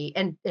want to be,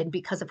 and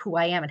because of who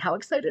I am and how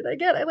excited I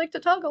get, I like to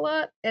talk a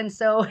lot. And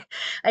so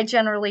I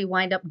generally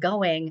wind up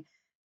going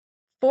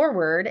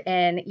forward.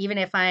 And even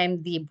if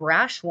I'm the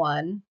brash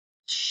one,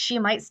 she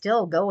might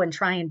still go and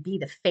try and be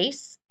the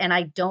face. And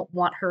I don't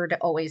want her to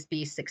always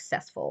be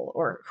successful,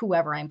 or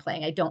whoever I'm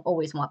playing. I don't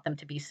always want them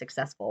to be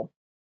successful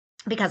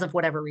because of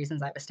whatever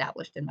reasons I've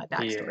established in my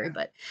backstory. Yeah.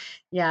 But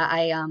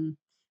yeah,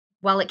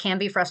 while it can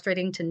be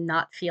frustrating to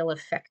not feel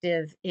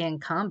effective in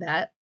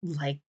combat,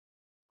 like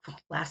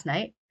last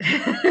night,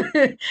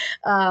 I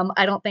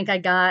don't think I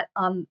got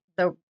on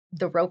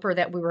the roper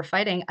that we were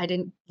fighting. I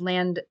didn't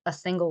land a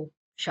single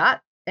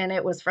shot, and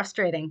it was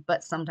frustrating.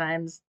 But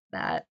sometimes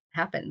that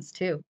happens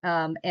too.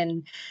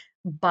 And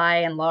by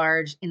and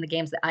large, in the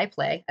games that I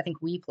play, I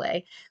think we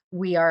play,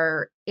 we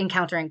are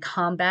encountering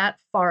combat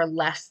far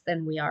less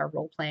than we are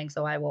role playing.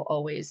 So I will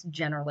always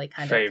generally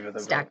kind of Favor the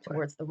stack roleplay.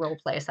 towards the role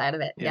play side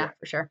of it. Yeah, Yeah.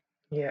 for sure.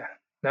 Yeah.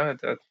 No,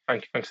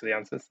 thanks for the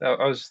answers.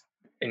 I was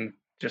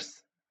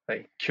just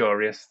like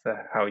curious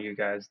to how you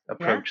guys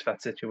approach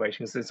that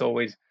situation, because it's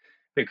always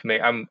big for me.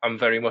 I'm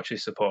very much a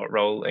support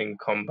role in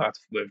combat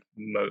with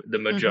the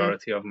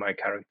majority of my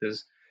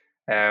characters,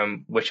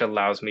 which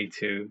allows me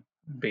to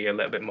be a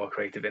little bit more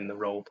creative in the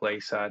role play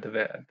side of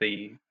it.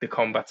 The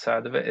combat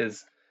side of it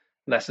is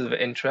less of an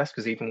interest,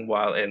 because even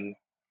while in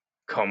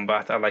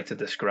combat, I like to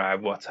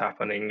describe what's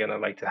happening, and I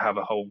like to have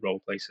a whole role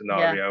play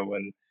scenario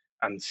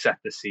and set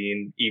the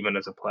scene even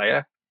as a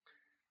player.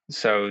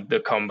 So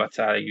the combats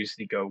I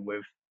usually go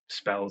with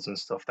spells and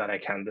stuff that I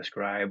can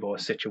describe, or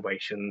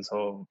situations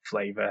or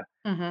flavor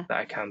hmm that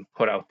I can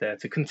put out there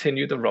to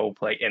continue the role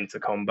play into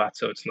combat.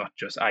 So it's not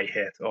just I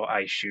hit or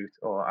I shoot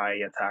or I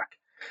attack.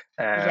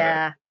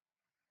 Yeah.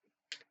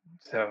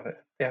 So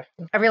yeah,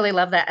 I really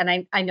love that.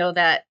 And I know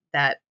that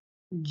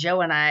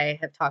Joe and I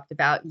have talked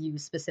about you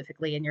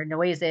specifically and your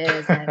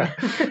noises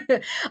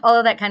and all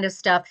of that kind of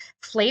stuff.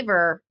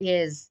 Flavor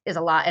is a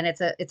lot, and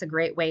it's a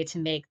great way to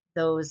make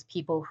those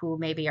people who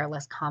maybe are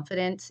less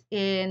confident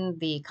in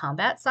the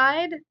combat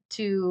side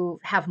to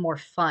have more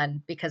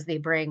fun because they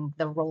bring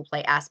the role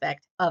play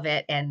aspect of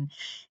it and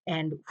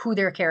who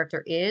their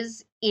character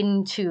is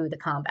into the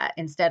combat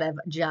instead of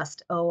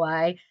just, oh,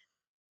 I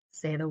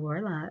say the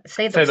warlock.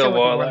 Say the say the so the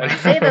war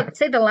warlock. line.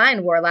 Say the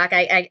line warlock.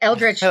 I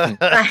Eldritch.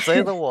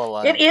 Say the war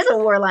line. It is a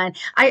war line.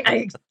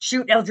 I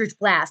shoot Eldritch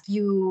Blast.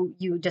 You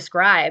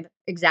describe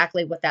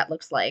exactly what that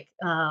looks like,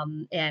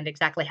 and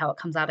exactly how it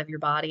comes out of your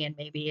body. And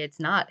maybe it's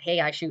not,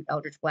 hey, I shoot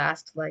Eldritch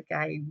Blast, like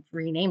I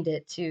renamed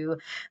it to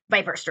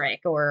Viper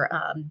Strike or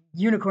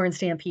Unicorn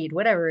Stampede,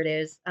 whatever it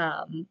is.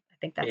 I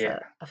think that's Yeah.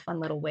 a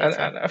fun little way And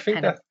to I think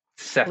kind of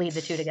that lead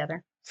the two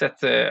together.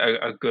 sets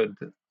a good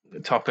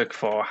topic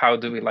for how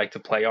do we like to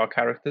play our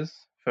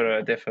characters for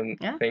a different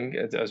Yeah. thing,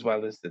 as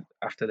well as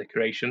after the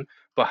creation,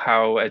 but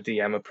how a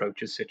DM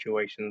approaches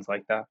situations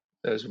like that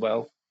as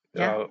well.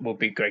 Yeah. Will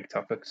be great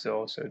topics to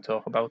also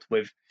talk about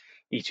with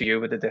each of you,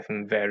 with the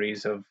different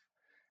varies of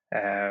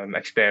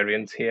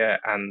experience here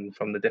and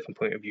from the different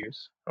point of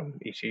views from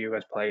each of you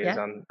as players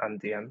Yeah. and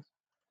DMs.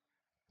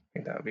 I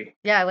think that would be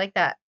Yeah, I like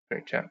that. a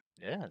great chat.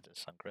 Yeah, that does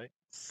sound great.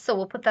 So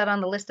we'll put that on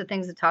the list of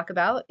things to talk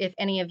about. If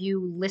any of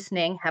you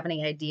listening have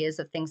any ideas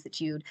of things that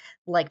you'd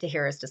like to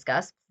hear us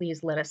discuss,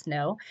 please let us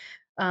know.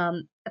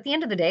 At the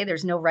end of the day,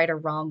 there's no right or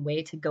wrong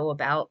way to go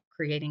about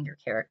creating your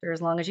character.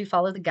 As long as you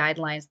follow the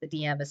guidelines the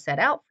DM has set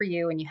out for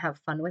you and you have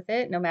fun with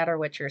it, no matter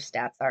what your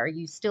stats are,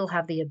 you still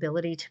have the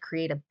ability to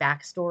create a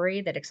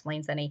backstory that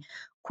explains any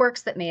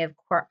quirks that may have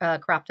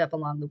cropped up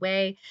along the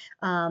way.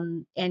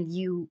 And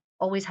you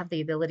always have the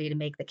ability to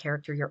make the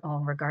character your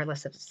own,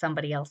 regardless if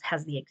somebody else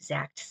has the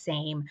exact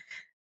same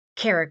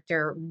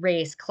character,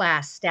 race,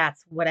 class,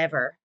 stats,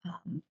 whatever.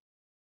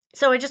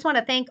 So I just want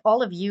to thank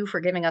all of you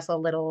for giving us a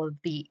little of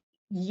the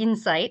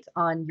insight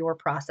on your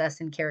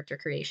process in character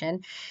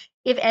creation.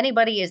 If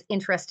anybody is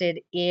interested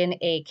in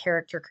a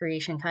character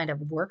creation kind of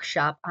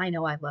workshop, I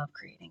know I love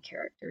creating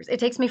characters. It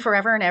takes me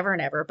forever and ever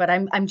and ever, but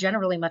I'm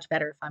generally much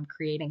better if I'm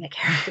creating a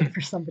character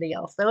for somebody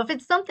else. So if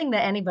it's something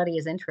that anybody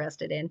is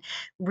interested in,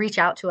 reach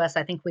out to us.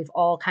 I think we've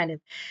all kind of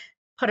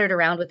puttered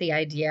around with the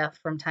idea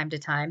from time to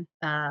time.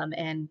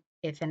 And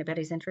if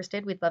anybody's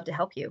interested, we'd love to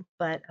help you.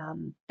 But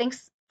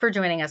thanks for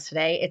joining us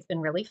today. It's been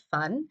really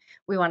fun.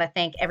 We want to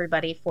thank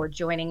everybody for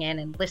joining in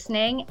and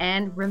listening.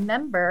 And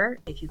remember,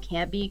 if you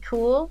can't be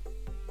cool,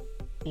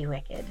 be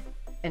wicked.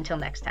 Until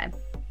next time.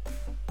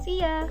 See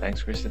ya.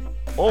 Thanks, Kristen.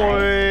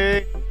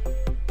 Bye.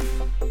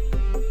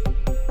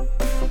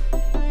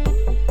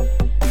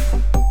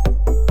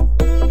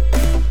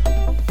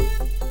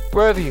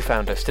 Wherever you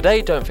found us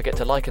today, don't forget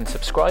to like and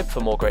subscribe for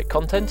more great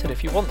content, and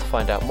if you want to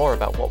find out more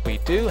about what we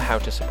do, how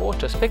to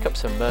support us, pick up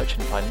some merch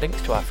and find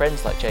links to our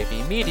friends like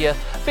JB Media,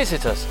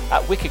 visit us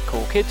at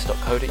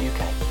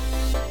wickedcoolkids.co.uk.